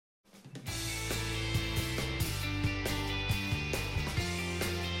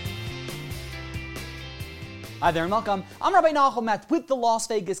Hi there and welcome. I'm Rabbi Nahum Metz with the Las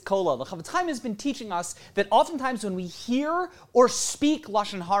Vegas Kollel. The Chofetz Chaim has been teaching us that oftentimes when we hear or speak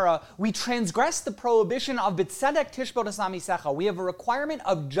Lashon Hara, we transgress the prohibition of B'tzedek Tishbot Asamisecha. We have a requirement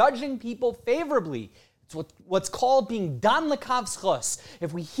of judging people favorably. It's what's called being dan lekav zchus.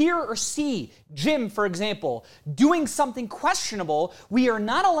 If we hear or see Jim, for example, doing something questionable, we are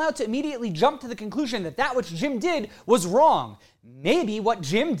not allowed to immediately jump to the conclusion that that which Jim did was wrong. Maybe what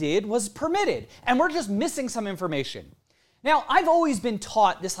Jim did was permitted, and we're just missing some information. Now, I've always been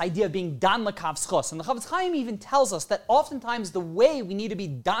taught this idea of being dan lekav zchus, and the Chofetz Chaim even tells us that oftentimes the way we need to be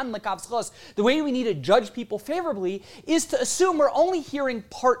dan lekav zchus, the way we need to judge people favorably, is to assume we're only hearing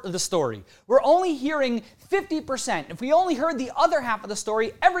part of the story. We're only hearing 50%. If we only heard the other half of the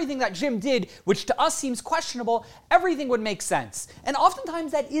story, everything that Jim did, which to us seems questionable, everything would make sense. And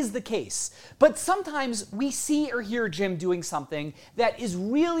oftentimes that is the case. But sometimes we see or hear Jim doing something that is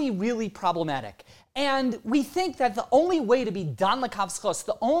really, really problematic. And we think that the only way to be dan lekav zchus,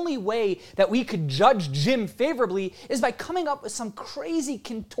 the only way that we could judge Jim favorably is by coming up with some crazy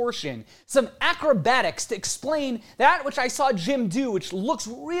contortion, some acrobatics to explain that which I saw Jim do, which looks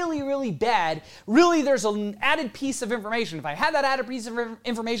really, really bad. Really, there's an added piece of information. If I had that added piece of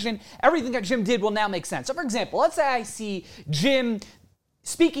information, everything that Jim did will now make sense. So for example, let's say I see Jim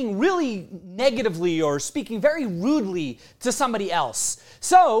speaking really negatively or speaking very rudely to somebody else.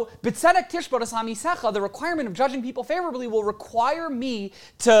 So, B'tzedek Tishbot Asamisecha, the requirement of judging people favorably, will require me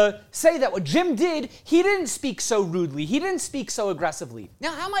to say that what Jim did, he didn't speak so rudely, he didn't speak so aggressively.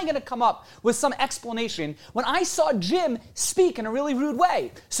 Now, how am I going to come up with some explanation when I saw Jim speak in a really rude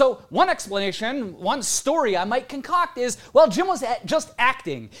way? So, one explanation, one story I might concoct is, well, Jim was just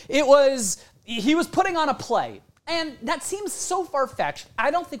acting. He was putting on a play. And that seems so far-fetched.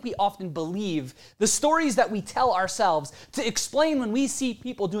 I don't think we often believe the stories that we tell ourselves to explain when we see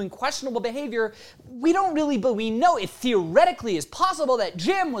people doing questionable behavior. We don't really believe. We know it theoretically is possible that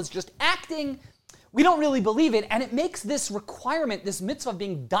Jim was just acting. We don't really believe it, and it makes this requirement, this mitzvah of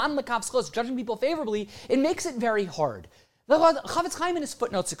being dan lekav zchus, judging people favorably, it makes it very hard. The Chofetz Chaim in his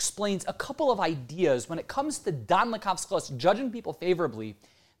footnotes explains a couple of ideas when it comes to dan lekav zchus, judging people favorably,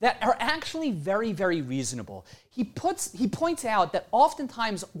 that are actually very, very reasonable. He points out that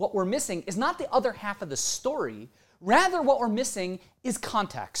oftentimes what we're missing is not the other half of the story, rather what we're missing is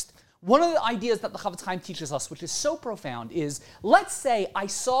context. One of the ideas that the Chofetz Chaim teaches us, which is so profound, is let's say I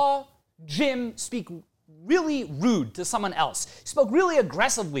saw Jim speak really rude to someone else. He spoke really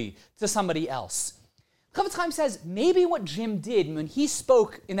aggressively to somebody else. Chofetz Chaim says maybe what Jim did when he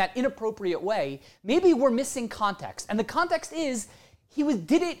spoke in that inappropriate way, maybe we're missing context. And the context is he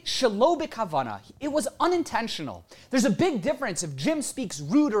did it shelo b'kavana. It was unintentional. There's a big difference if Jim speaks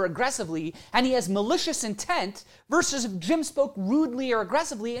rude or aggressively and he has malicious intent versus if Jim spoke rudely or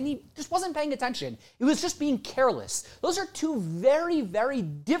aggressively and he just wasn't paying attention. It was just being careless. Those are two very, very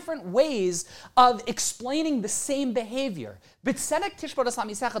different ways of explaining the same behavior. B'tzedek Tishbot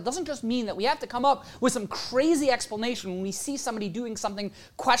Asamisecha doesn't just mean that we have to come up with some crazy explanation when we see somebody doing something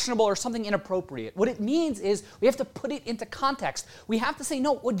questionable or something inappropriate. What it means is we have to put it into context. We have to say,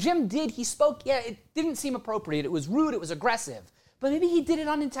 no, what Jim did, he spoke, it didn't seem appropriate. It was rude, it was aggressive. But maybe he did it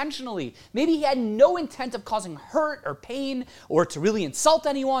unintentionally. Maybe he had no intent of causing hurt or pain or to really insult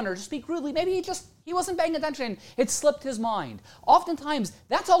anyone or to speak rudely. Maybe he wasn't paying attention. It slipped his mind. Oftentimes,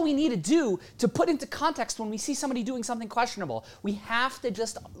 that's all we need to do to put into context when we see somebody doing something questionable. We have to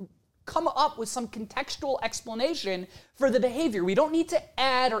just come up with some contextual explanation for the behavior. We don't need to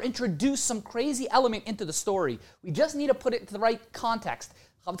add or introduce some crazy element into the story. We just need to put it into the right context.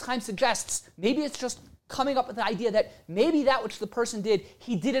 Chofetz Chaim suggests maybe it's just coming up with the idea that maybe that which the person did,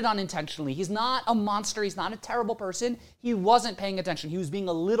 he did it unintentionally. He's not a monster. He's not a terrible person. He wasn't paying attention. He was being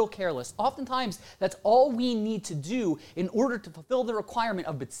a little careless. Oftentimes, that's all we need to do in order to fulfill the requirement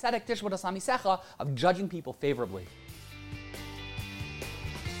of B'tzedek Tishbot Asamisecha, of judging people favorably.